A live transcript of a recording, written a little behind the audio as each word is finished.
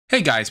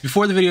Hey guys,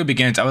 before the video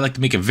begins, I would like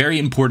to make a very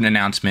important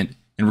announcement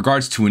in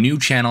regards to a new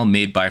channel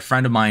made by a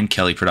friend of mine,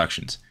 Kelly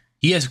Productions.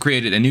 He has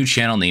created a new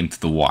channel named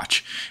The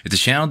Watch. It's a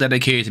channel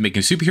dedicated to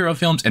making superhero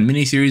films and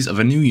miniseries of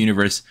a new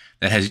universe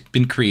that has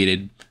been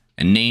created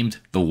and named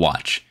The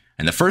Watch.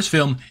 And the first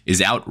film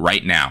is out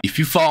right now. If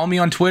you follow me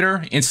on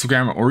Twitter,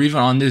 Instagram, or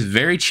even on this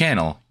very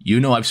channel,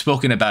 you know I've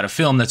spoken about a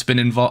film that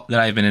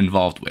I've been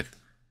involved with.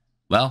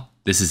 Well,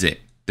 this is it.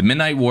 The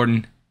Midnight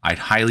Warden. I'd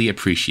highly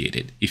appreciate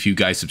it if you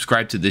guys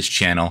subscribe to this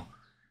channel,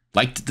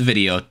 liked the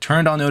video,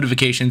 turned on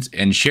notifications,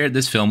 and shared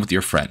this film with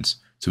your friends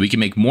so we can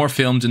make more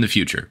films in the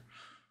future.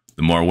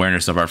 The more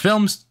awareness of our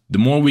films, the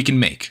more we can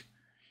make.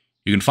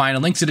 You can find a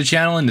link to the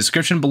channel in the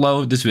description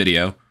below this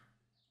video,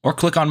 or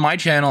click on my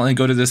channel and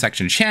go to the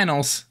section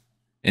Channels,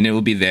 and it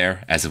will be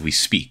there as we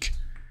speak.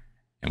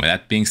 And with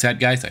that being said,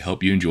 guys, I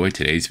hope you enjoyed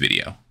today's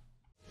video.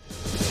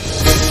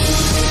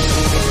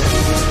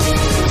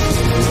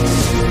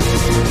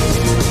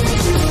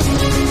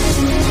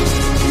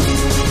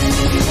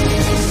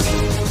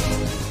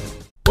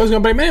 What's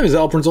going on, everybody? My name is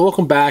ZealetPrince, and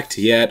welcome back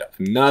to yet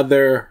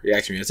another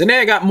reaction video. Today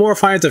I got more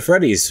Five Nights at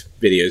Freddy's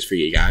videos for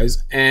you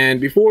guys.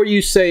 And before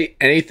you say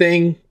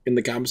anything in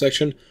the comment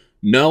section,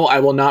 no, I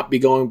will not be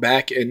going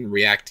back and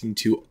reacting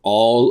to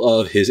all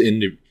of his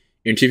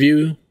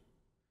interview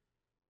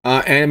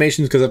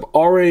animations, because I've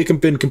already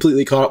been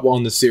completely caught up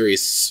on the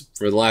series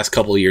for the last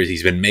couple of years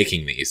he's been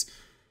making these.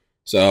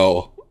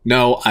 So,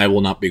 no, I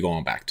will not be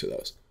going back to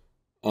those.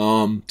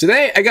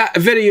 Today I got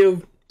a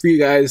video for you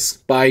guys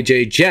by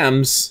J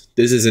Gems.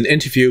 This is an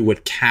interview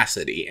with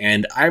Cassidy,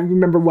 and I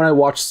remember when I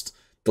watched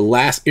the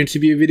last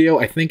interview video.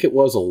 I think it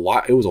was a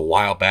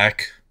while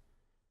back.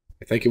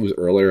 I think it was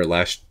earlier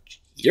last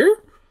year.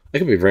 I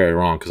could be very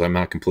wrong because I'm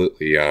not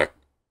completely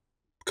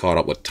caught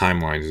up with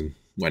timelines and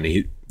when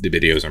the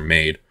videos are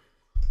made.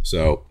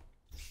 So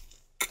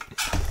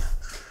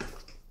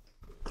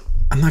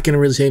I'm not going to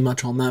really say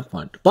much on that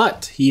front.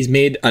 But he's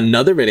made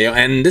another video,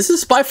 and this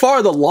is by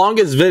far the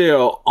longest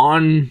video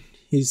on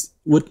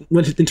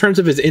in terms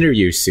of his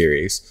interview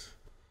series.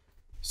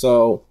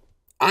 So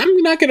I'm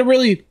not going to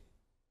really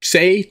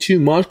say too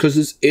much because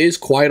this is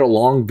quite a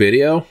long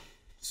video.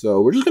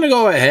 So we're just going to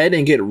go ahead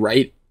and get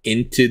right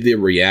into the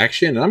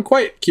reaction. And I'm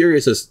quite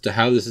curious as to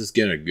how this is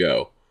going to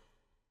go.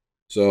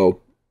 So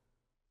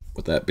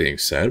with that being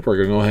said, we're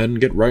going to go ahead and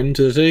get right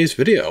into today's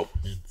video.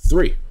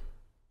 3,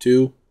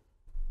 2,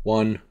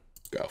 1,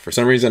 go. For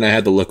some reason, I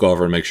had to look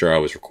over and make sure I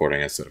was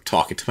recording instead of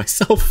talking to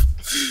myself.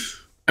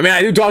 I mean,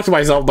 I do talk to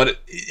myself, but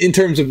in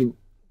terms of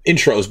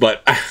intros,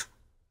 but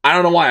I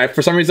don't know why.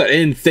 For some reason, I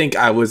didn't think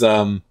I was,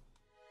 I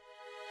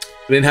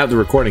didn't have the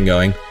recording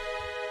going.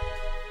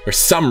 For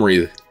some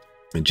reason,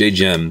 J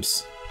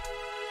Gems,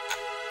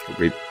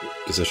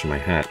 reposition my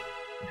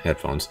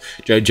headphones.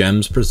 J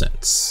Gems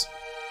presents.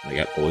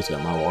 Always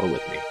got my water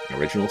with me. An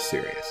original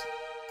series.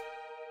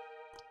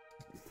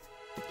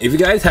 If you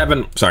guys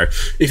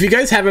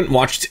haven't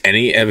watched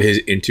any of his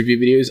interview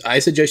videos, I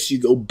suggest you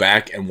go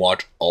back and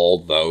watch all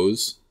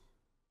those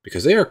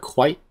because they are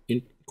quite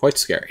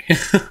scary.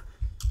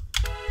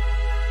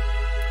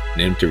 An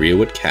interview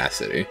with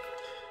Cassidy.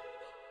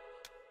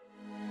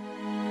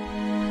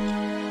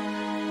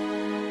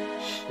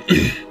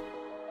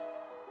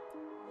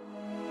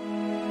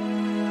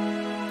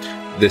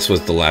 This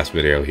was the last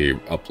video he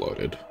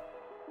uploaded.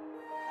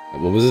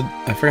 What was it?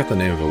 I forgot the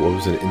name of it. What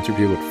was it? An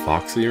interview with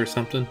Foxy or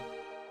something?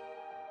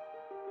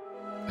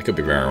 I could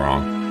be very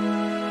wrong.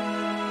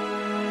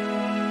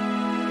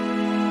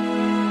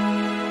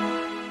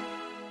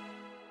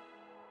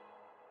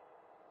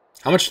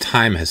 How much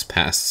time has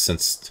passed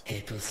since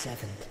April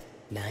 7th,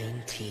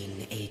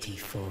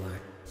 1984.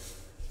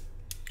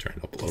 Turn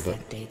it up a little Does bit.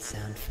 that date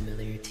sound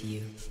familiar to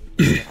you,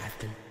 Mr.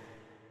 Afton?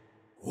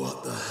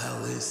 What the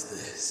hell is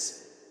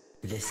this?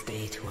 This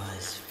date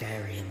was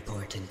very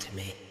important to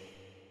me.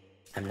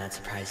 I'm not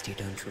surprised you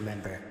don't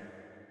remember.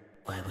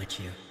 Why would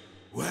you?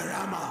 Where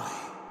am I?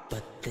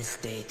 But this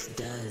date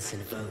does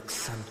invoke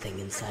something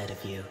inside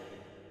of you.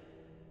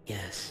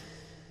 Yes.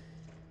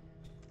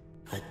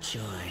 A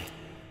joy.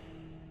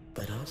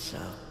 But also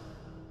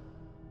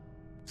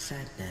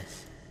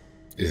sadness.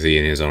 Is he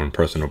in his own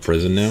personal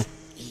prison now?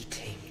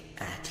 Eating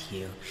at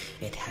you.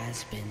 It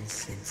has been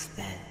since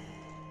then.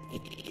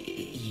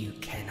 You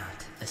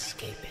cannot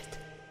escape it.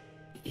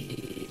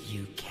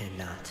 You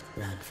cannot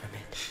run from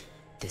it,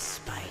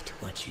 despite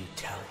what you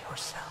tell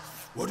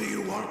yourself. What do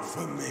you want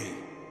from me?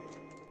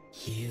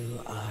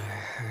 You are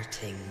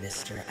hurting,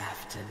 Mr.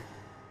 Afton.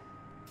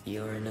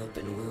 You're an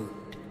open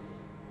wound.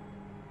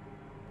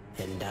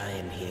 And I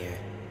am here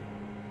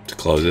To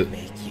close to it.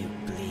 make you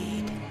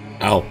bleed.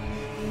 Ow.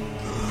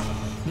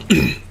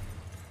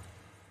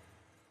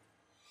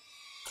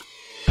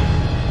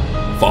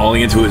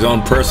 Falling into his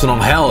own personal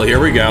hell. Here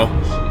we go.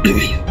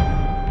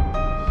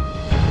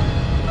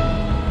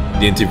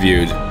 The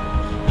interviewed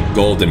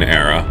golden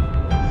era.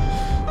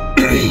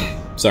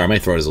 Sorry, my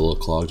throat is a little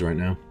clogged right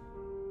now.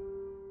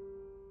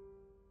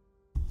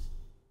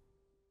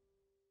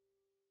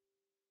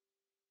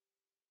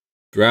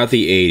 Throughout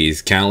the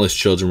 80s, countless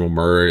children were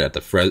murdered at the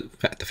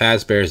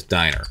Fazbear's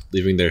Diner,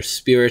 leaving their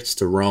spirits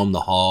to roam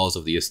the halls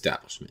of the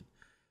establishment.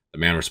 The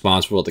man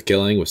responsible for the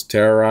killing was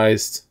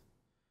terrorized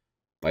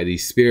by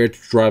these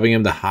spirits, driving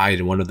him to hide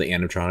in one of the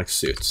animatronic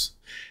suits.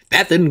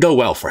 That didn't go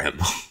well for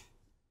him.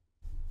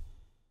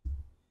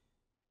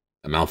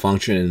 A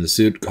malfunction in the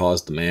suit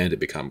caused the man to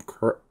become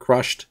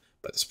crushed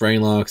by the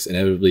spring locks,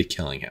 inevitably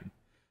killing him.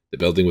 The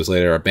building was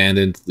later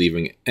abandoned,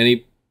 leaving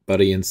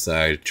anybody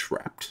inside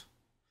trapped.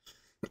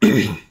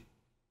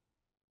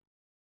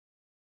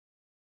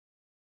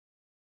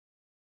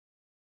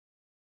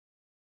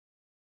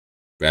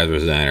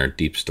 Fazbear's Diner,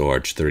 deep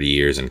storage, 30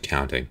 years and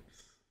counting.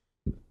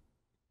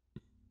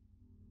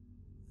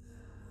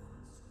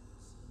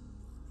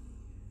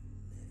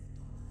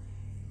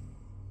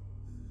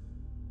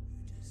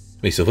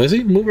 Wait, so is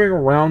he moving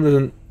around?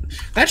 That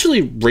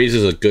actually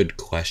raises a good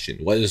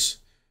question. Was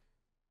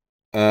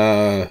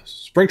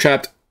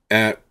Springtrapped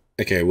at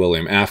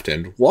William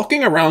Afton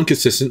walking around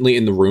consistently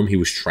in the room he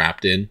was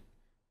trapped in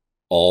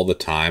all the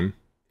time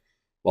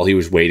while he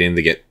was waiting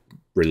to get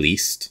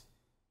released?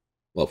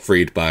 Well,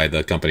 freed by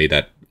the company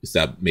that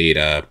made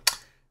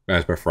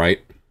Fazbear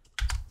Fright.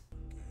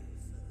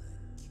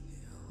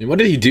 And what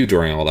did he do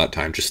during all that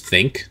time? Just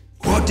think?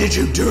 What did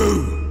you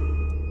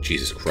do?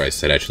 Jesus Christ,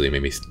 that actually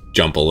made me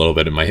jump a little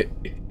bit in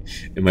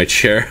my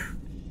chair.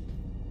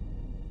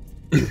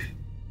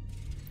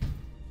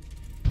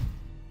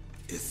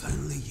 If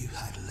only you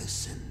had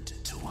listened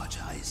to what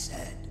I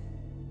said.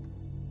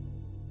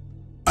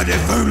 And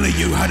if only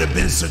you hadn't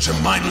been such a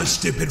mindless,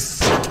 stupid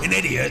fucking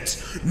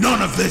idiot,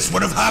 none of this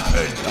would have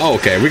happened. Oh,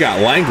 okay, we got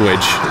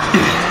language.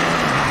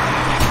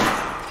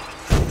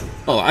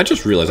 Oh, I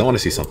just realized I want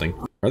to see something.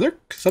 Are there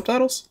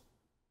subtitles?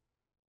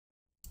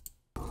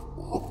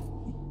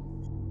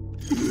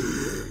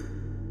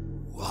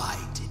 Why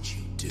did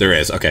you do There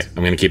is. Okay,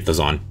 I'm gonna keep this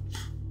on.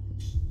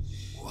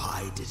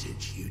 Why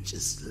didn't you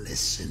just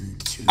listen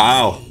to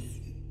Ow.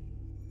 me?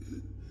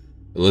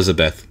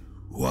 Elizabeth.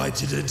 Why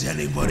didn't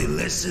anybody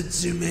listen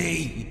to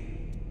me?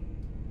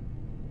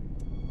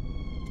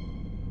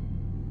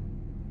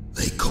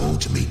 They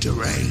called me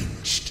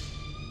deranged.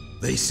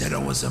 They said I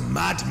was a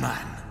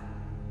madman.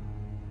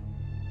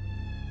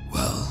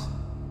 Well,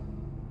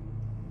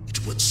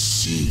 it would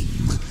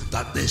seem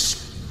that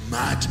this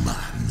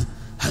madman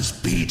has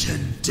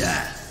beaten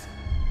death.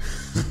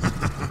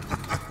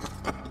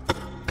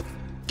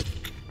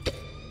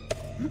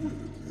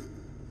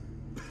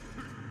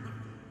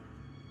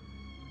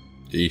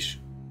 Yeesh.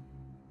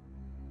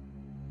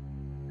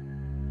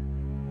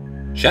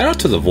 Shout out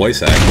to the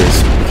voice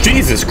actors.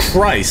 Jesus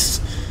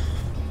Christ!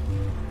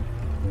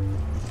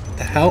 What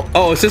the hell?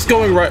 Oh, is this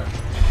going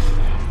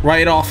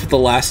right off the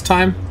last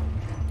time?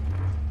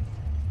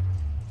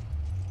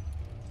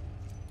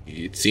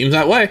 It seems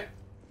that way.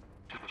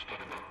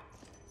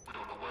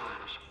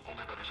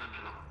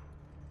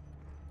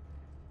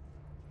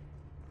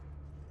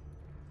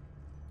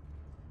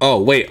 Oh,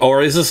 wait,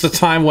 or is this the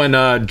time when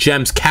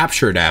Gems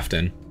captured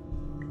Afton?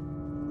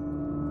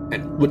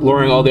 And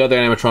luring all the other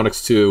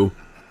animatronics to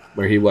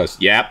where he was.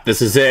 Yep,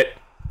 this is it.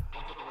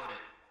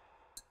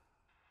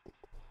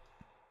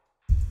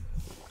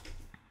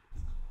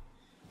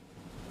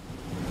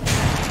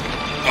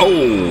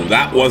 Oh,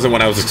 that wasn't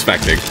what I was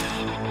expecting.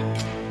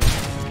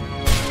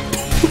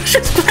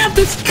 Just grab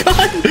this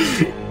gun!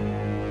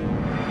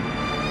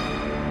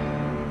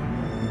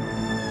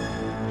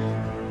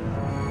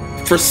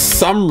 For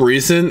some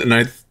reason, and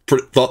I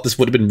thought this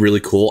would have been really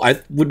cool, I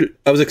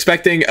was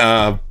expecting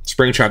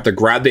Springtrap to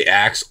grab the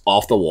axe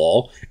off the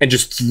wall and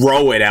just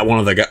throw it at one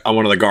of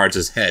the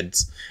guards'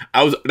 heads.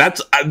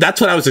 That's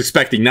what I was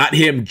expecting, not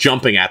him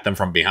jumping at them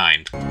from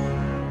behind.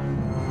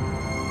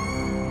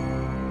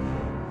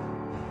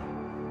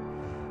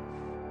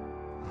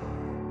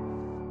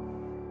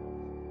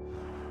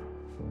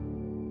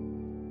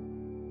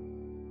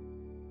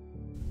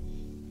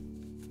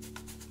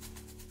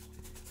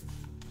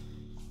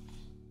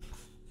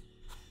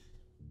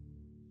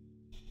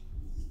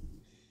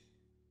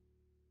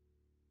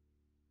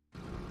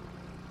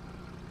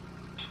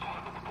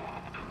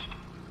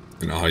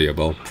 An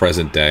audible,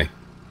 present day.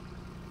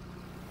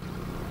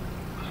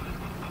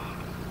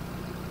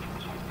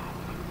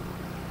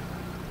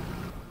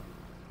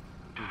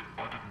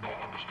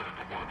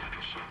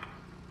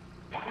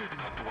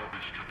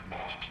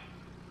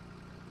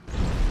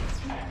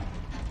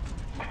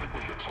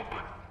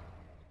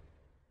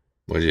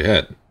 What'd you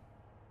hit?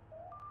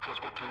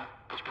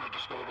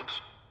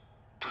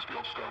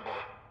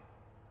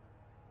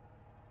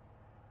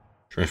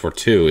 Transport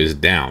 2 is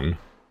down.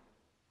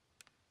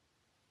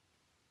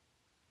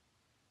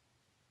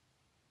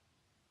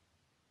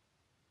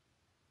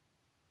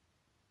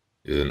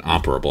 Is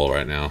inoperable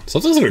right now.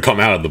 Something's gonna come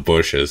out of the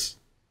bushes.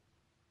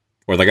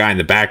 Or the guy in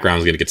the background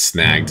is gonna get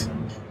snagged.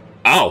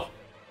 Oh!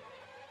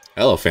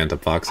 Hello, Phantom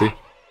Foxy.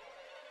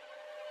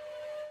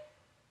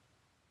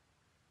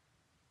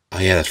 Oh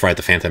yeah, that's right,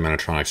 the Phantom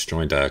animatronics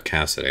joined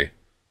Cassidy.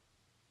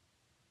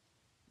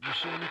 You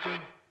see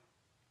anything?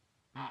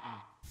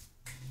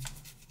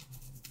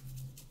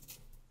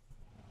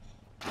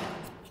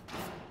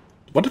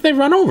 What did they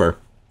run over?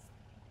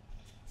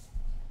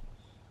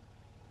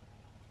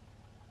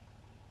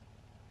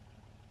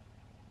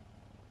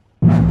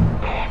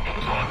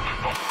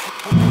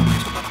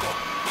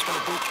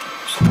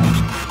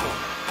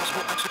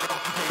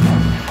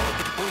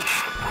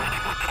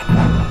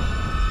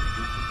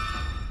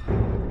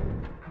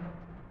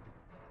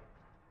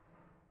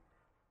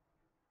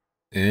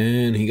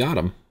 And he got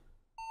him.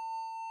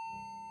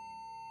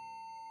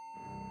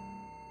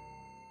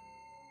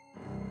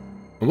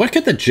 What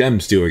could the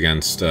gems do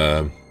against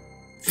Phantom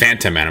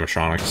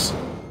animatronics?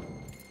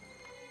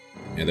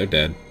 Yeah, they're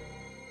dead.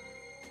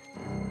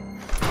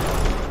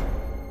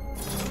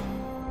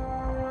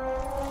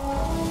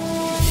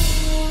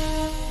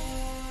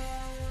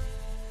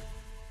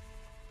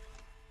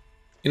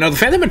 You know, the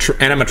Phantom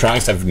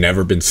animatronics have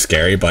never been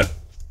scary, but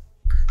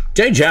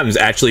J Gems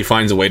actually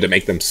finds a way to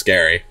make them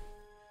scary.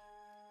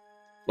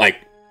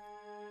 Like,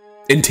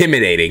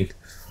 intimidating.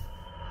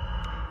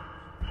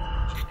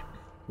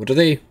 What are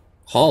they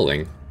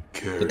hauling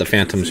that the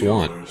Phantoms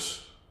want?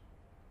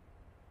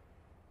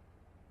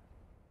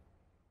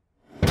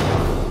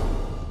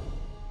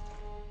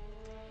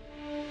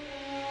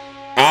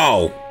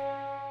 Oh!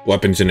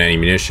 Weapons and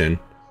ammunition.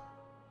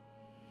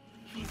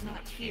 He's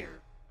not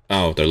here.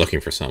 Oh, they're looking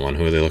for someone.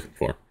 Who are they looking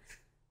for?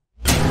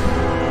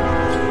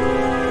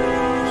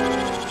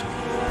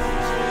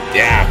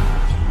 Yeah!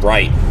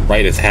 Bright.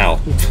 Bright as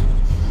hell.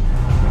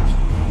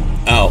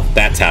 Oh,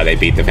 that's how they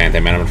beat the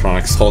Phantom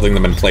animatronics, holding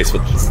them in place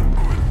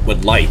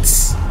with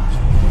lights.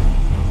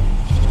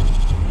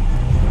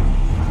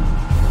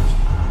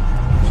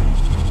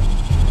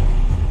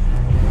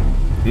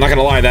 I'm not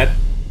gonna lie, that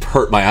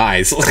hurt my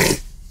eyes.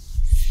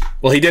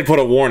 Well, he did put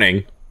a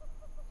warning.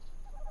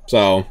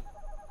 So,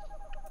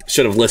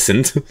 should have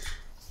listened.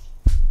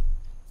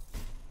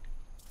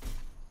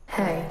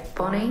 Hey,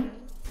 Bonnie?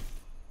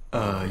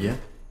 Yeah?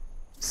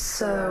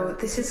 So,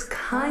 this is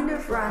kind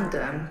of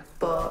random,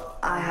 but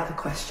I have a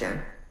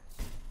question.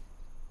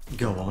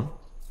 Go on.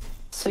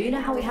 So, you know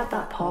how we had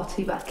that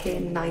party back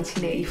in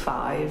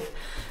 1985?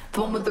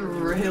 The one with the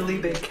really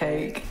big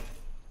cake?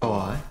 Oh,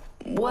 aye?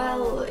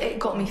 Well, it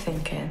got me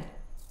thinking.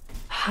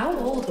 How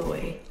old are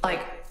we?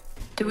 Like,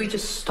 do we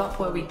just stop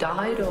where we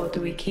died, or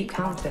do we keep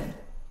counting?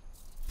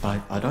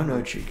 I don't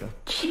know, Chica.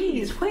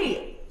 Jeez,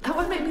 wait. That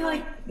would make me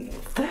like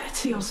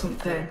 30 or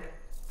something.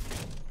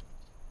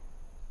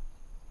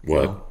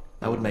 What? Well,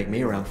 that would make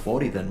me around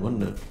 40 then,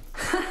 wouldn't it?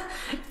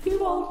 You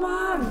old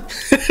man.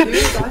 You're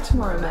gonna die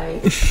tomorrow,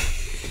 mate.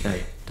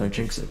 Hey, don't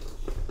jinx it.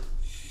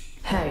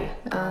 Hey,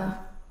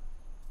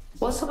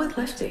 what's up with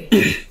Lefty?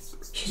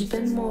 She's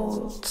been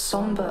more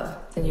somber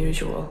than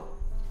usual.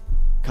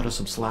 Cut her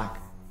some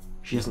slack.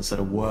 She hasn't said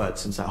a word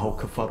since that whole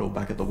kerfuddle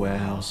back at the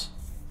warehouse.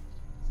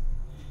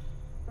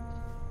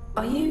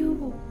 Are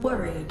you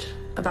worried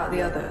about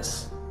the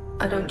others?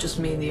 I don't just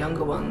mean the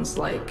younger ones,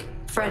 like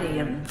Freddy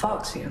and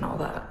Foxy and all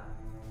that.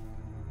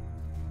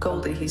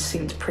 Goldie, he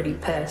seemed pretty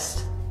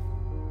pissed.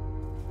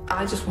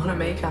 I just want to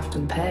make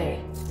Afton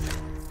pay.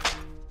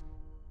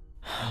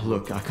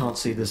 Look, I can't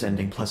see this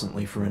ending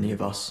pleasantly for any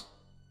of us.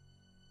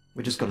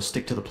 We just gotta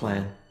stick to the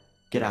plan,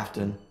 get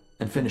Afton,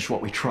 and finish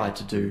what we tried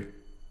to do.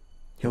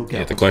 He'll get.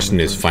 Yeah, the question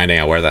is finding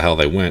out where the hell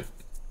they went.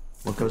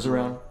 What goes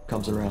around,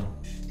 comes around.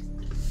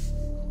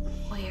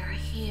 We're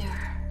here.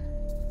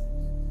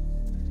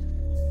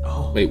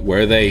 Oh, Wait,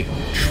 were they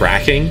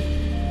tracking?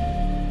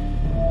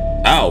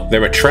 Oh, they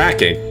were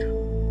tracking.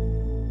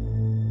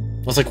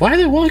 I was like, why are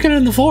they walking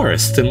in the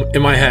forest?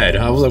 In my head,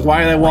 I was like,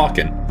 why are they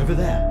walking?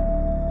 over there.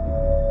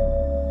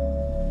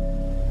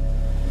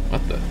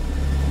 What the?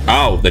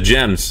 Oh, the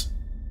gems.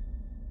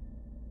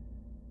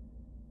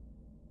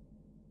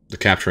 They're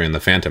capturing the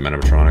Phantom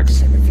animatronics.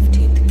 December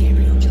 15th,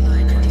 Gabriel,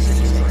 July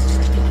 26th.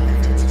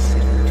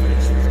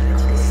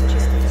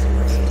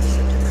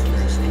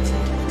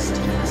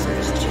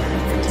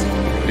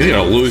 He's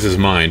gonna lose his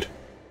mind.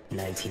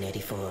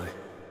 1984.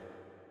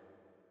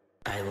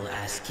 I will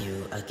ask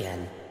you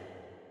again.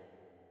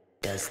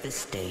 Does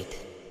this date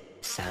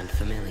sound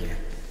familiar?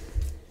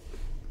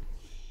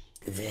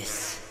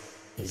 This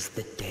is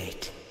the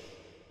date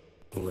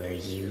where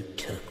you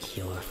took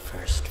your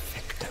first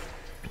victim.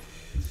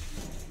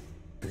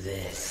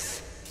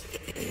 This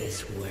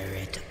is where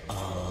it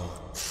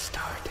all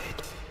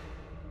started.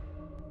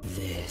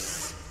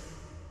 This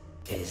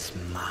is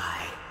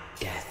my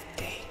death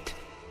date.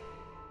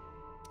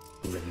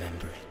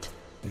 Remember it,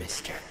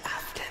 Mr.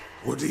 Afton.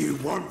 What do you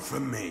want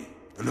from me?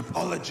 An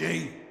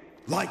apology?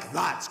 Like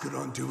that's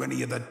gonna undo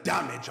any of the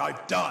damage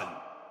I've done.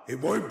 It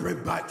won't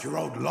bring back your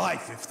old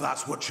life if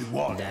that's what you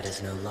want. That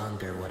is no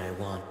longer what I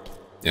want.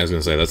 Yeah, I was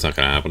gonna say that's not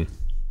gonna happen.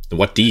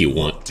 What do you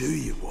want? What do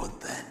you want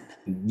then?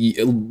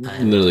 Yeah,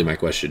 literally my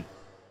question.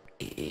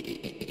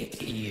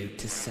 You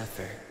to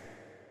suffer.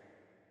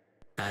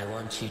 I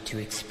want you to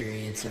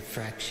experience a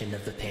fraction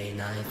of the pain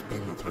I've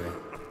been through.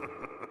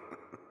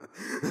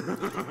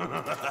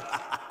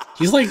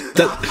 He's like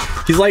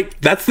that. He's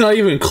like, that's not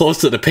even close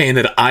to the pain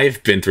that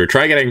I've been through.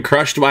 Try getting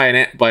crushed by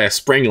a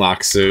spring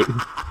lock suit.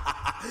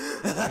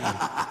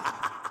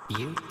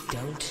 You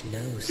don't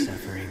know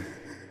suffering.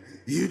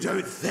 You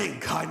don't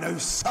think I know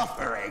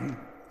suffering?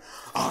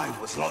 I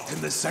was locked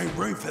in the same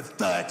room for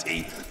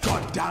 30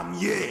 goddamn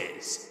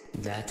years.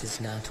 That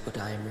is not what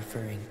I am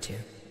referring to.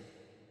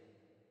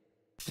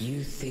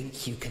 You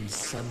think you can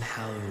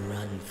somehow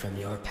run from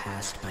your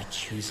past by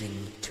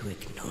choosing to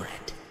ignore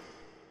it.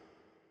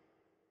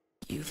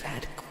 You've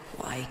had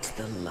quite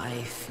the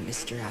life,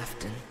 Mr.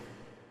 Afton.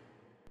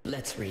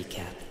 Let's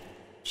recap,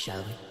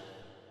 shall we?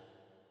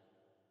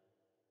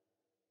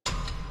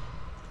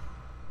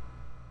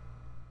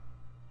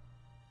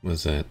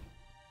 What's that?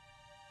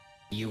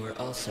 You were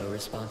also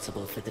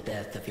responsible for the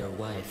death of your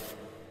wife.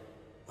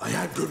 I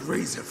had good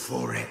reason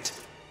for it.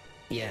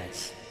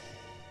 Yes,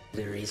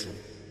 the reason.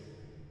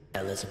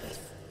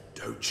 Elizabeth.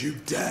 Don't you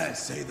dare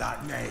say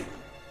that name.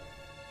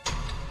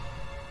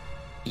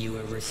 You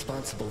were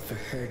responsible for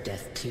her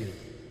death too.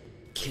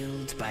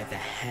 Killed by the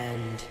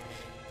hand,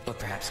 or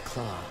perhaps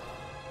claw,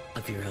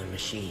 of your own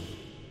machine.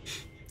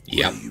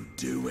 Yep. What are you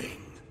doing?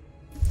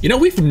 You know,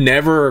 we've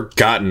never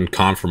gotten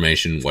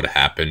confirmation what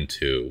happened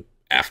to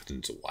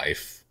Afton's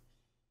wife.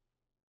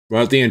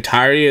 Throughout the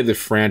entirety of the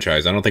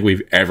franchise, I don't think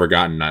we've ever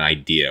gotten an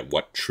idea of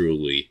what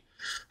truly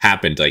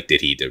happened. Like,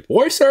 did he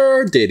divorce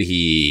her? Did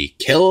he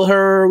kill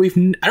her? I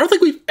don't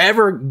think we've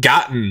ever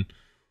gotten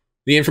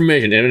the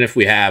information. And if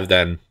we have,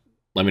 then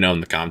let me know in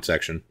the comment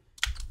section.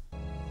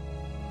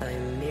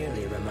 I'm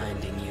merely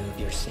reminding you of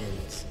your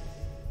sins.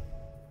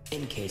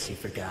 In case you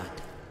forgot.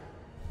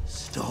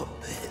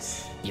 Stop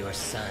this. Your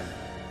son,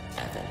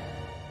 Evan.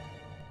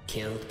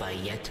 Killed by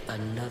yet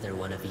another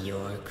one of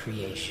your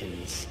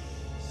creations.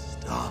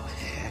 Stop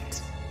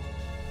it.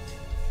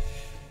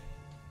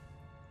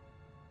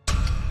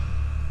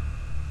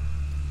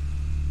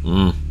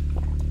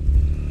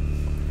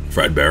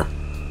 Fredbear.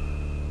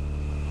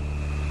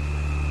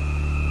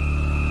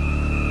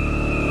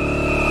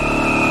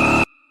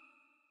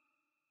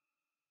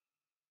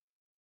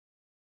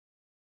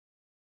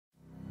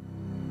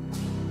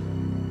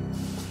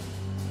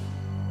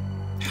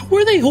 How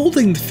are they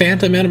holding the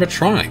phantom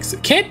animatronics?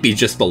 It can't be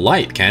just the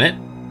light, can it?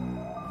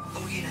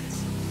 All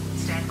units,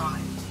 stand by.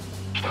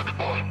 Stand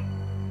by.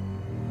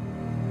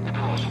 The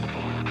doors on the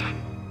voyage.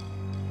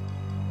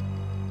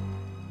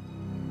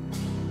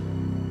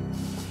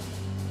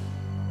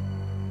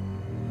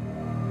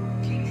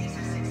 Keep the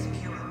SS6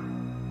 secure.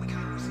 We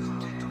can't lose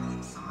contact on the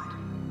inside.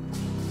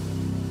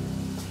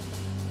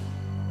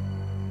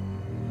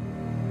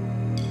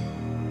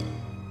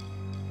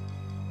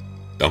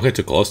 Don't get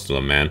too close to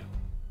them, man.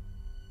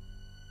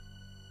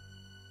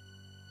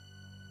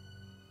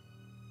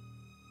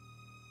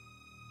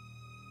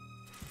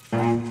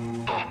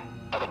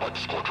 Autobot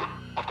Squadron,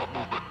 I've got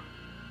movement.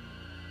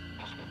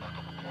 Possible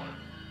backup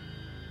required.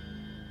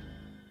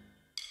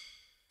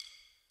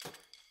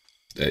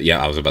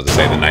 Yeah, I was about to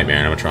say the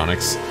nightmare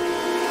animatronics.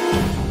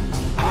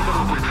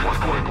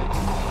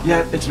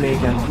 Yeah, it's me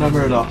again.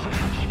 Murmur it up.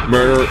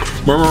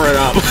 Murmur it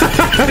up.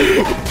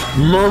 Murmur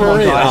Come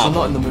on, it guys, up. I'm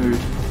not in the mood.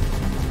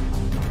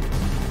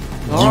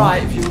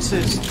 Alright, if you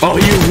insist. Oh,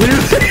 you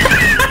lose.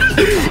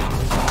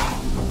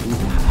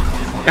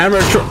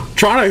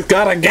 Animatronics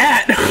got a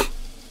gat.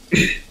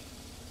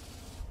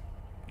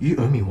 You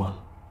owe me one.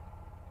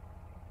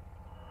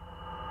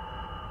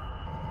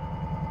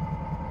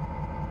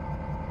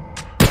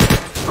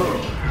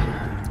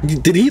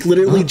 Did he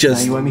literally Now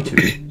just... you owe me two.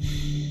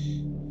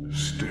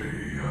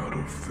 Stay out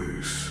of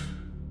this.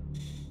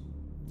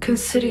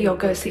 Consider your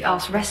ghostly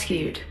ass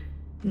rescued.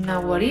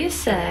 Now what do you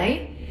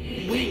say?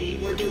 We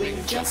were doing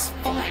just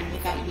fine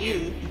without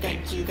you,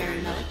 thank you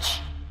very much.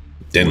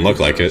 Didn't look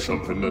like it.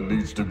 Something that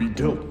needs to be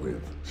dealt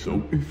with.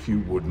 So if you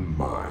wouldn't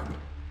mind.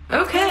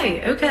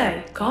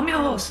 Okay, calm your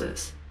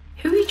horses.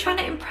 Who are you trying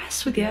to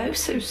impress with your oh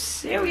so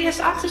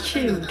serious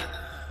attitude?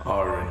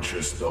 Our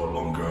interests no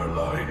longer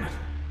align.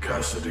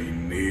 Cassidy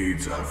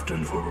needs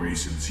Afton for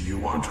reasons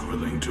you aren't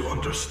willing to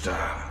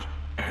understand.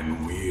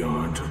 And we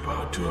aren't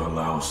about to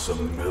allow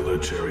some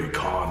military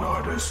con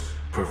artist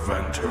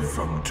prevent her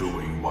from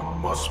doing what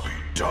must be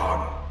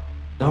done.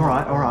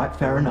 Alright,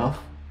 fair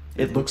enough.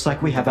 It looks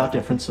like we have our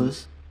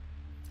differences.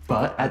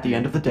 But at the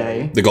end of the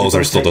day... The goals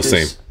we are still the both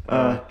hate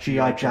this,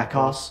 GI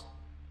jackass.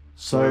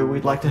 So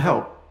we'd like to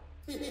help.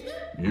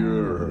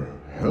 You're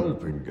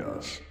helping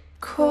us.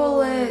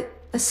 Call it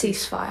a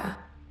ceasefire.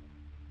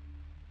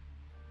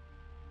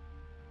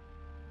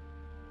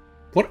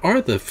 What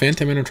are the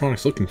phantom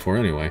animatronics looking for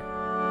anyway?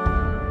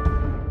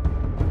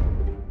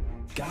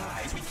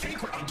 Guys, we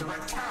think we're under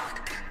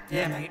attack.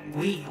 Yeah, mate,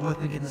 we were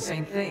thinking the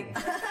same thing.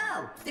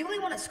 Oh, they really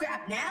want to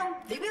scrap now?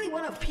 They really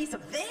want a piece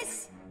of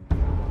this?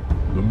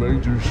 The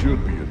Major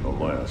should be in the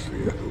last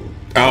vehicle.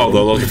 Oh,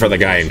 they're looking for the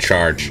guy in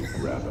charge.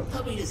 Grab him.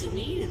 Probably doesn't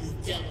need his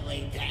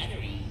AA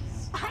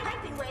batteries.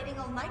 I've been waiting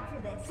all night for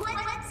this.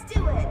 Let's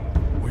do it.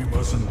 We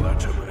mustn't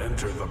let him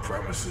enter the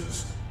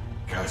premises.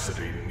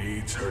 Cassidy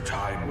needs her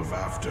time with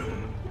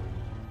Afton.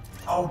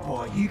 Oh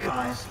boy, you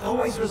guys,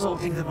 always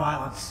resorting to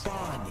violence.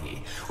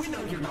 Bonnie, we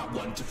know you're not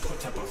one to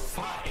put up a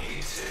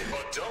fight.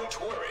 But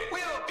don't worry,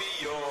 we'll be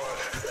your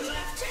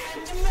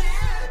Left-hand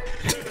man!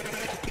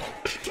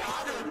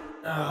 Got him!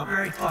 Oh,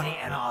 very funny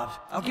and odd.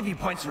 I'll give you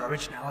points for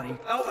originality.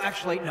 Oh,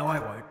 actually, no, I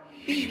won't.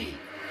 Phoebe,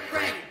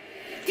 Freddy,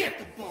 get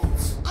the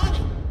bolts. On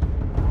it.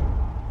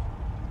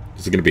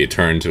 This is going to be a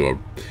turn to a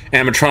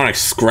animatronic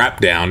scrap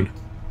down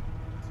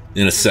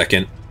in a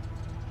second.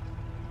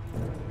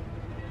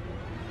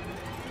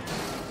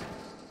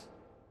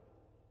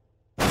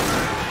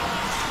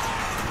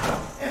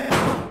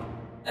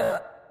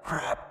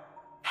 Crap.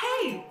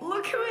 Hey,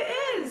 look who it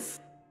is!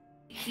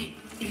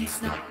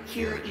 He's not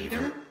here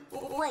either.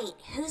 Wait,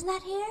 who's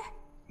not here?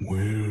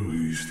 Where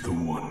is the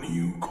one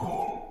you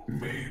call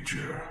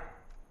Major?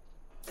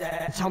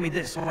 Tell me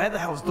this, where the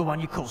hell's the one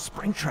you call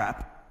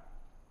Springtrap?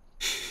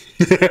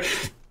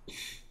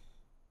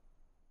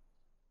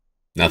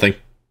 Nothing?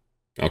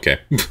 Okay.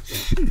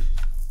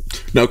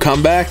 No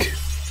comeback?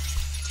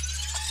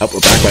 Oh, we're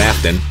back with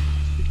Afton.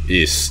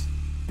 Yes.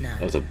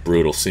 That was a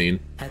brutal scene.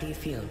 How do you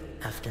feel,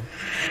 Afton?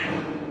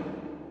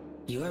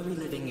 You are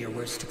reliving your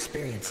worst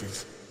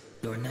experiences,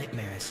 your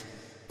nightmares,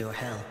 your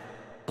hell,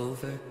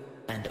 over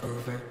and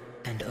over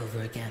and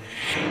over again.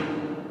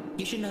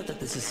 You should know that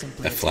this is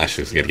simply That flash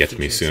is gonna get to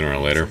me sooner or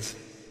later.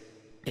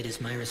 It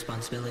is my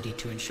responsibility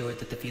to ensure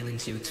that the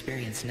feelings you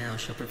experience now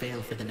shall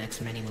prevail for the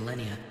next many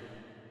millennia.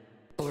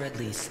 Or at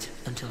least,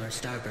 until our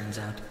star burns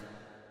out.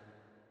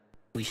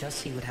 We shall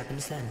see what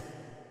happens then.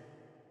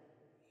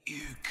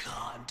 You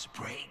can't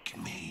break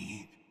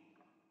me.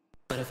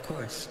 But of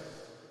course,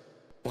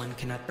 one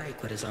cannot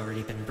break what has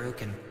already been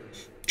broken.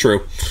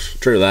 True.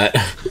 True that.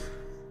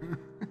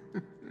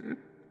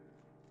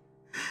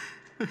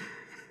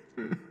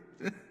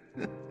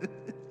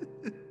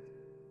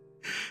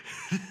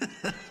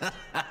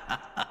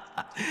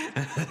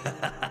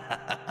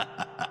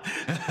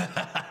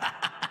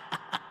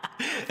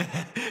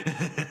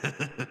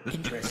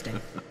 Interesting.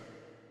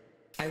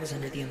 I was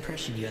under the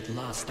impression you had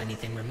lost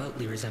anything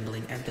remotely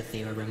resembling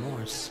empathy or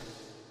remorse.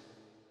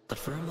 But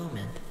for a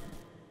moment,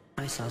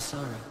 I saw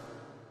sorrow.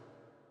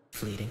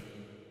 Fleeting,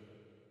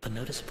 but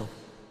noticeable.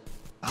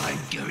 I'm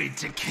going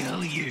to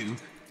kill you,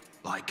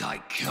 like I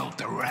killed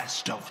the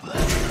rest of them.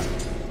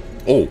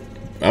 Oh,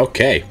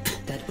 okay.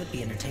 That would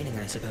be entertaining,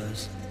 I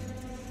suppose.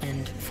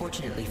 And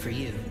fortunately for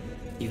you,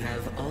 you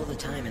have all the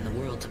time in the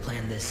world to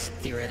plan this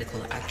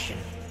theoretical action.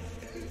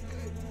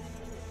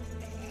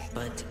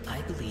 But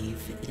I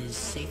believe it is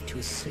safe to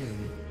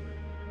assume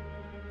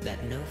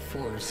that no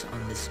force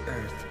on this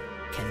earth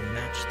can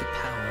match the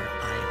power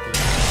I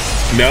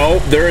believe. No,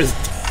 there is...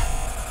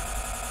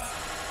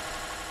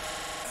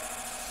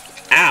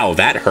 Ow,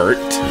 that hurt.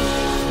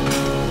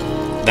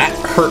 That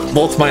hurt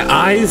both my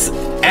eyes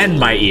and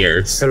my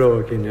ears. Hello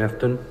again,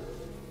 Afton.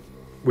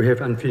 We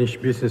have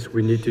unfinished business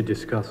we need to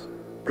discuss.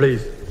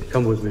 Please,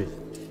 come with me.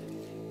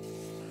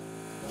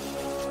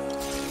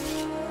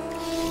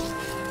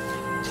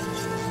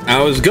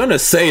 I was gonna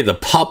say the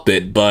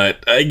puppet,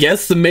 but I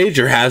guess the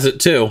Major has it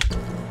too.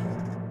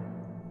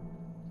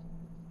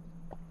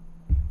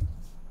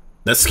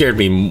 That scared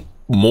me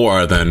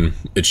more than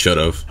it should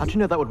have. How'd you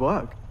know that would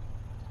work?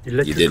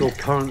 Electrical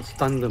current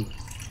stun them.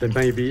 They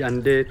may be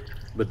undead,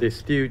 but they're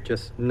still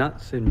just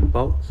nuts and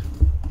bolts.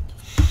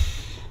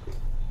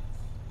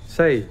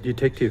 Say,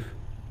 detective,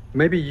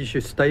 maybe you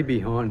should stay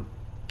behind.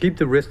 Keep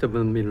the rest of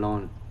them in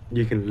line.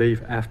 You can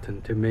leave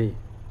Afton to me.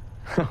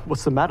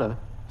 What's the matter?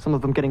 Some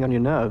of them getting on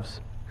your nerves.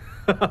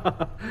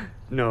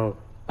 No,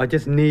 I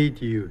just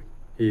need you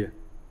here.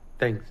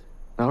 Thanks.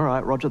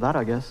 Alright, roger that,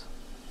 I guess.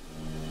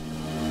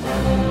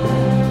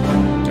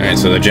 Alright,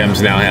 so the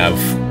gems now have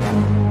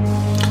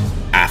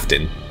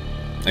Afton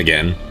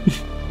again.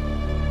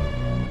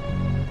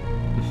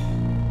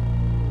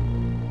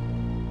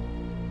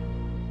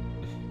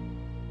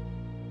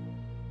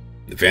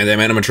 The Van Damme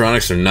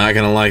animatronics are not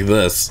gonna like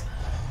this.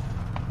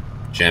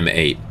 Gem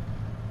 8.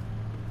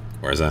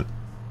 Where is that?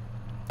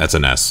 That's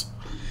an S.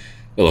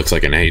 It looks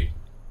like an 8.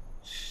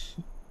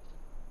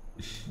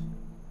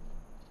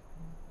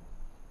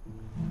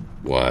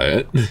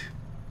 What?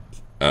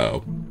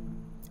 Oh.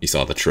 He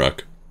saw the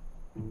truck.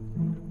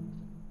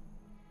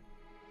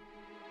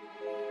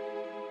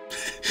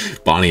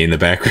 Bonnie in the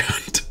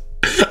background.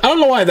 I don't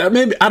know why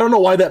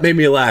that made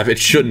me laugh. It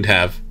shouldn't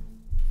have.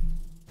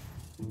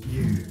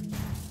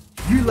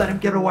 You let him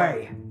get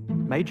away.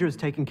 Major is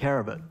taking care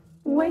of it.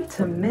 Wait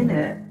a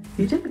minute.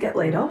 You didn't get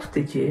laid off,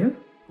 did you?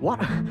 What?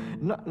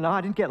 No,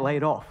 I didn't get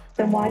laid off.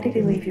 Then why did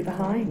he leave you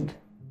behind?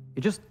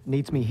 He just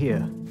needs me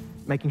here,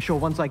 making sure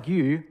ones like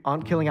you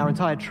aren't killing our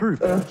entire troop.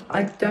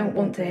 I don't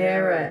want to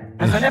hear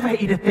it. Has it ever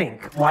hit you to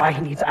think why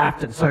he needs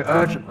Afton so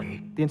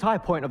urgently? The entire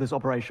point of this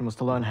operation was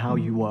to learn how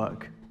you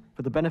work,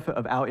 for the benefit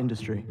of our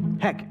industry.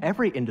 Heck,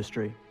 every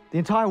industry. The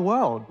entire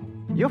world.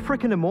 You're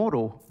freaking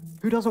immortal.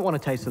 Who doesn't want a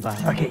taste of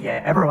that? Okay,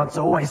 yeah, everyone's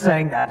always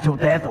saying that till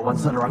they're the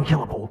ones that are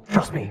unkillable.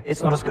 Trust me,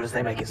 it's not as good as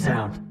they make it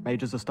sound.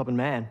 Major's a stubborn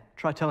man.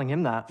 Try telling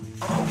him that.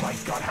 Oh my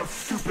god, how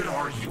stupid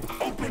are you?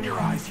 Open your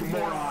eyes, you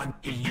moron!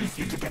 He used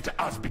you to get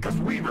to us because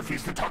we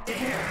refused to talk to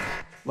him!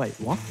 Wait,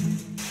 what?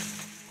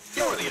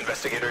 You're the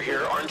investigator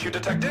here, aren't you,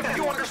 detective?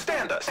 You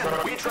understand us.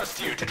 We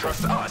trust you to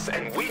trust us,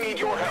 and we need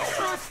your help.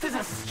 Trust is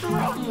a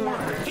strong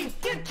word. He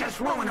did just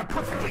ruin a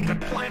perfectly good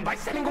plan by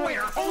sending away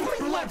our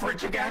only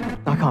leverage again.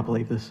 I can't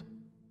believe this.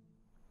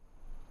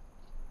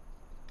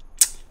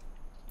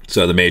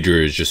 So the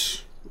Major is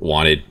just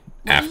wanted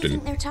What do you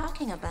think Afton. they're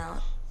talking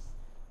about?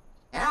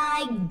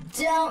 I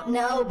don't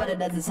know, but it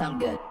doesn't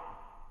sound good.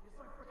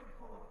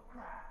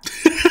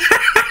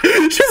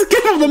 Just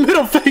give him the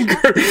middle finger.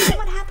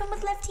 What happened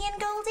with Lefty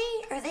and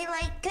Goldie? Are they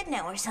like good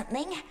now or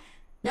something?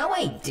 No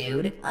way,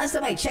 dude. Last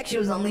time I checked, she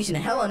was unleashing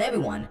hell on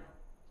everyone.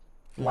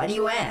 Why do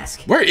you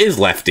ask? Where is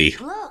Lefty?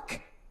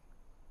 Look.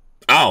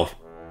 Oh,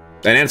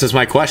 that answers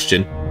my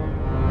question.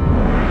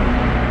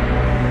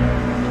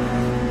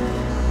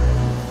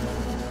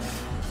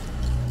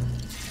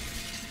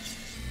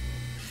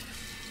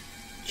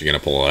 She gonna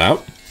pull it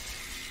out?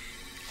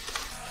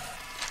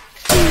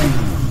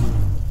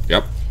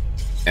 Yep.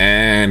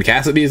 And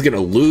Cassidy is gonna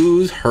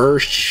lose her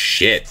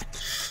shit.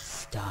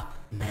 Stop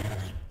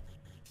meddling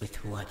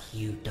with what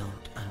you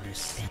don't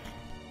understand.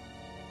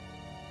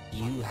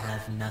 You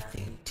have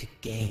nothing to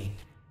gain.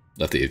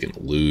 Lefty is gonna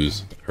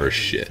lose her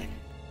shit.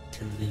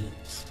 To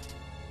lose.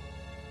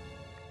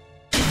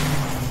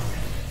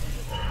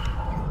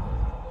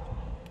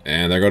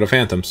 And there go the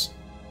Phantoms.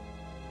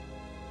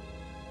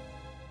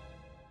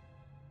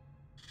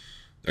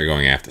 They're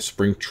going after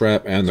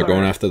Springtrap, and they're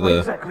going after What the...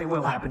 exactly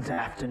will happen to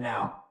Afton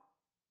now?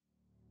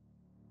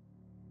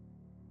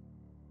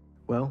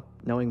 Well,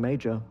 knowing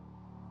Major,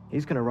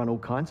 he's going to run all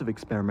kinds of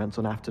experiments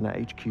on Afton at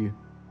HQ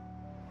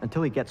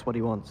until he gets what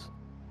he wants,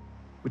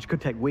 which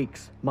could take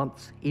weeks,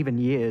 months, even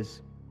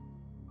years.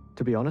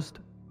 To be honest,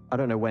 I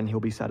don't know when he'll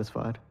be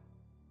satisfied.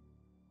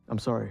 I'm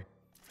sorry.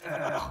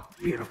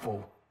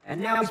 Beautiful. And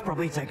now he's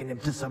probably taken him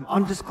to some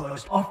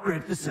undisclosed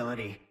off-grid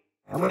facility.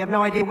 And we have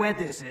no idea where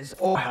this is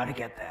or how to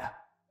get there.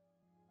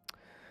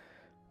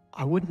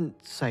 I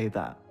wouldn't say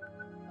that.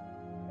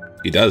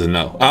 He doesn't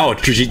know. Oh,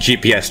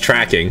 GPS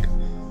tracking.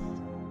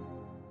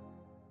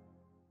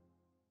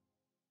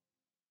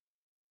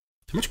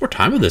 How much more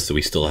time of this do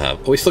we still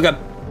have? Oh, we still got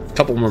a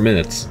couple more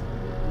minutes.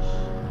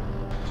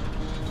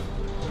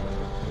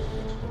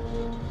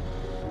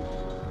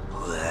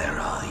 Where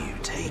are you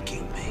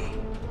taking me?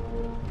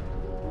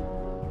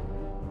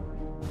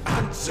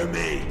 Answer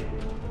me!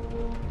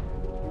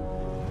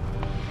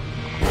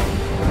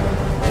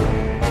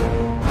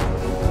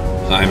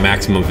 High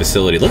maximum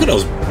facility. Look at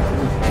those.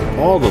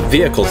 All the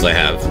vehicles they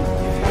have.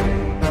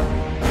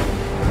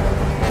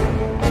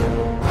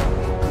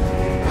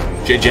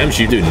 Gems,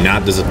 you do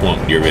not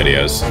disappoint with your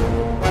videos.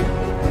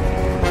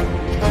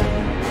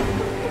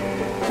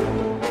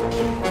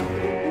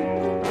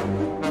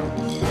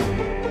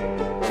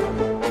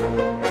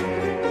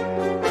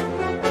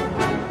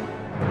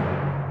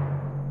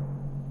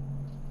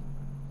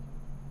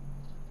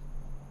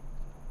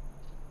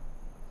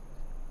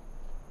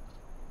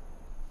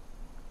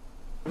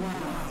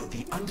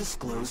 The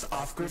undisclosed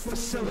off-grid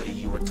facility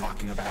you were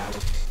talking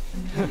about.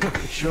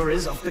 Sure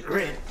is off the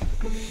grid.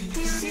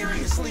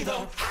 Seriously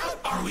though, how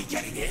are we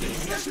getting in?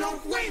 There's no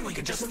way we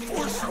could just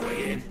force our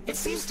way in. It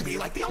seems to me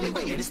like the only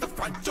way in is the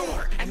front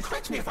door. And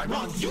correct me if I'm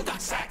wrong, you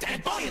got sacked,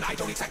 and Bonnie and I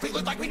don't exactly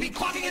look like we'd be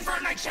clocking in for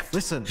a night shift.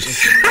 Listen.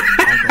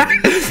 I got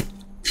it.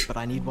 But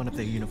I need one of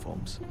their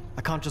uniforms.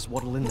 I can't just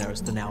waddle in there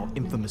as the now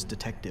infamous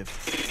detective.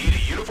 You need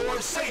a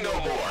uniform? Say no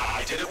more.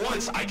 I did it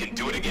once, I can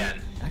do it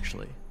again.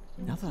 Actually,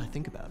 now that I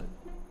think about it.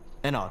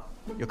 Ennard,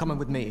 you're coming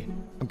with me.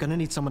 I'm gonna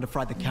need someone to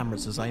fry the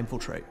cameras as I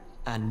infiltrate.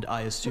 And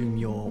I assume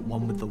you're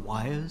one with the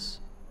wires?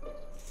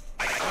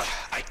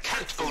 I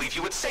can't believe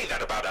you would say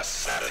that about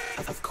us.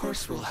 Of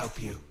course we'll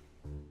help you.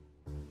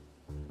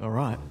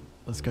 Alright,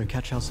 let's go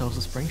catch ourselves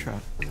a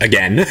Springtrap.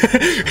 Again. I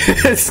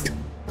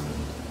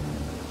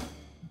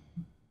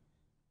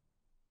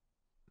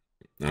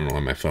don't know why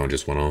my phone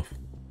just went off.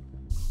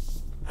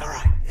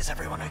 Alright, is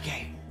everyone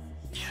okay?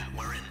 Yeah,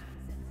 we're in.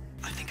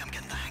 I think I'm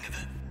getting the hang of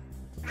it.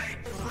 They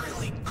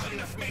really couldn't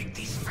have made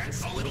these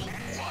vents a little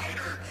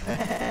wider.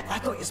 I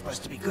thought you're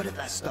supposed to be good at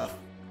that stuff.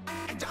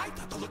 And I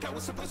thought the lookout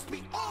was supposed to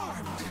be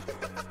armed.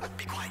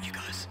 Be quiet, you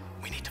guys.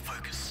 We need to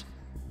focus.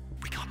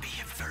 We can't be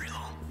here for very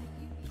long.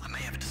 I may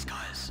have a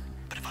disguise,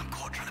 but if I'm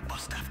caught trying to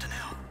bust after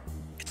now,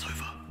 it's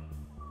over.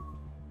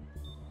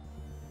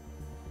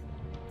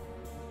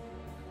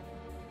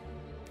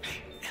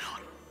 Hey,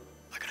 Ennard.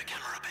 I got a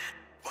camera up ahead.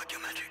 Work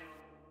your magic.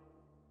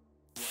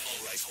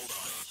 Alright, hold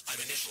on. I'm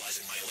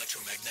initializing my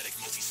electromagnetic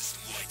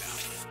multi-system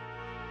wipeout.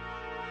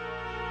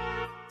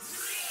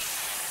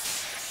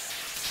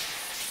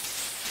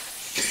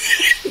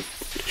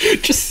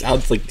 It just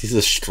sounds like he's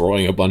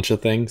destroying a bunch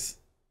of things.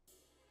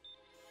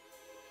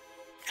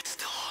 It's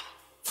still on.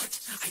 What?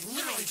 I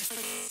literally just...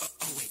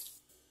 oh, wait.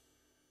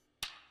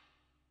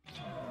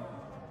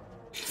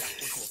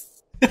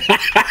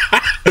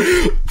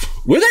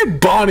 Whether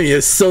Bonnie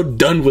is so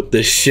done with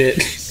this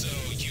shit. So,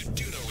 you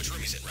do know which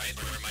room he's in, right?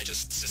 Or am I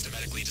just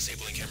systematically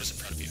disabling cameras in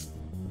front of you?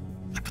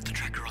 I put the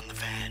tracker on the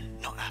van,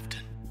 not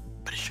Afton.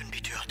 But it shouldn't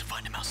be too hard to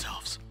find him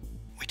ourselves.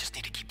 We just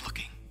need to keep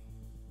looking.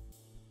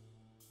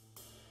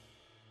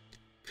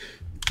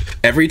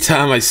 Every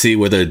time I see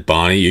Withered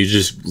Bonnie, you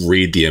just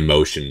read the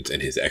emotions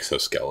in his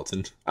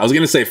exoskeleton. I was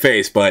gonna say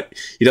face, but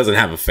he doesn't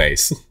have a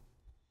face.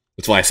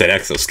 That's why I said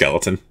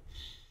exoskeleton.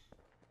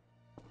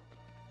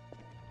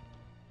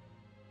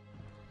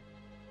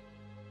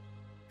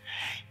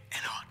 Hey,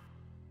 Enoch.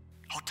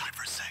 Hold tight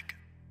for a sec.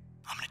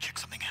 I'm gonna check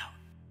something out.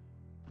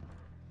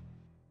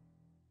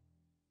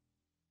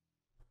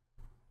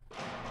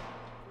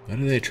 What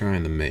are they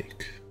trying to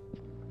make?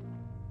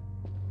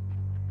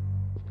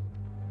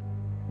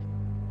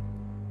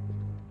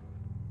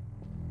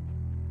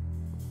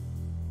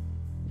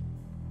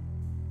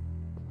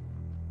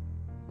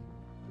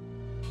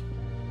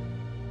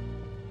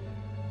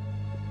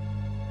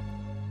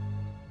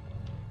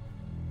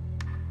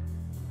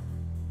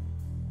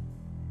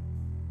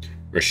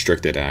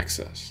 Restricted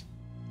access.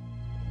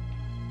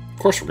 Of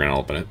course we're gonna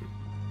open it.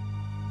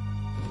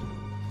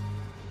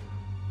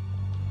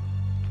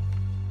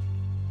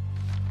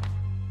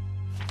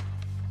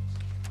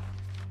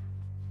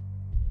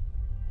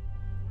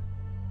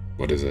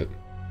 What is it?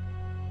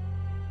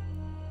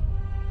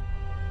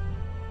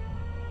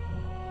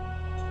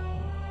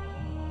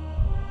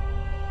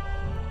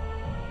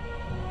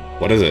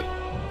 What is it?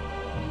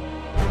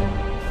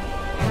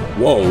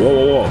 Whoa,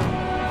 whoa, whoa,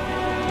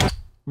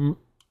 whoa.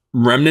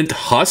 Remnant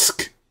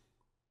husk?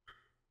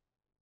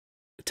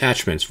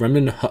 Attachments.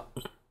 Remnant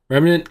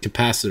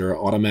capacitor,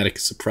 automatic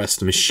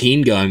suppressed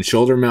machine gun,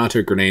 shoulder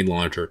mounted grenade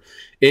launcher,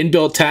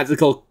 inbuilt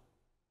tactical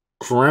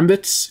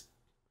karambits.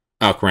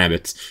 Oh,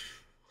 karambits.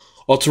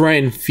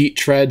 All-terrain feet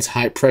treads,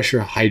 high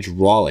pressure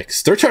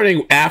hydraulics. They're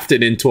turning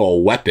Afton into a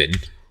weapon.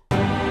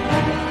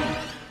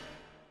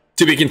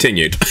 To be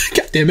continued.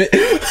 God damn it.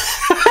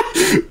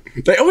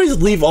 They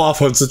always leave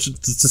off on such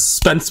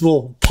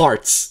suspenseful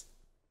parts.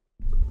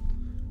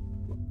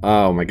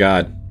 Oh my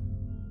god.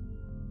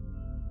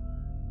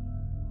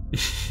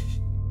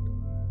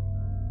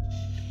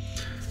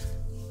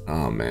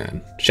 Oh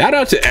man. Shout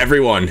out to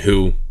everyone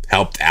who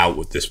helped out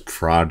with this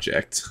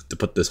project to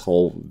put this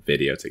whole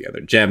video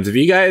together. Gems, if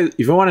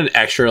you want an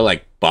extra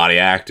like body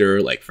actor,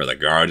 like for the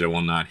guards and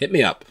whatnot, hit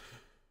me up.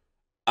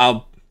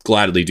 I'll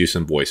gladly do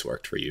some voice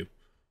work for you.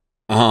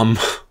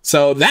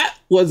 So that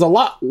was a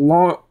lot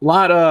more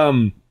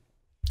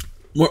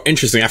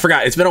interesting. I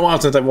forgot. It's been a while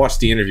since I've watched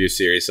the interview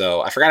series,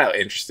 so I forgot how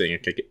interesting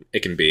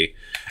it can be.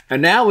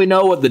 And now we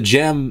know what the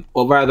gem,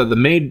 or rather the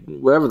maid,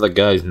 whatever the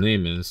guy's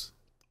name is,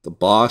 the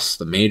boss,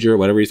 the major,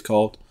 whatever he's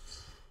called.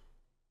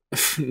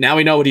 Now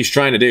we know what he's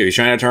trying to do. He's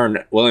trying to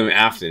turn William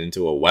Afton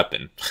into a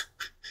weapon.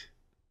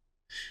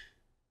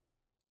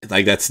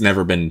 Like, that's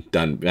never been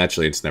done.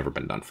 Actually, it's never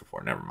been done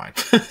before. Never mind.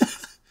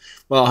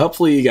 Well,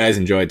 hopefully you guys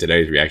enjoyed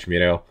today's reaction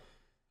video.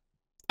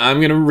 I'm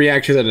going to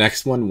react to the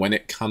next one when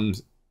it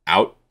comes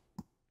out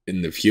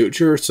in the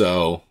future,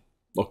 so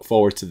look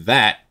forward to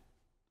that.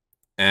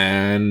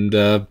 And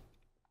I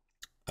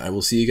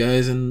will see you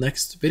guys in the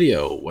next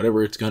video,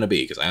 whatever it's going to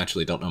be, because I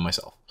actually don't know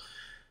myself.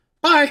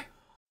 Bye!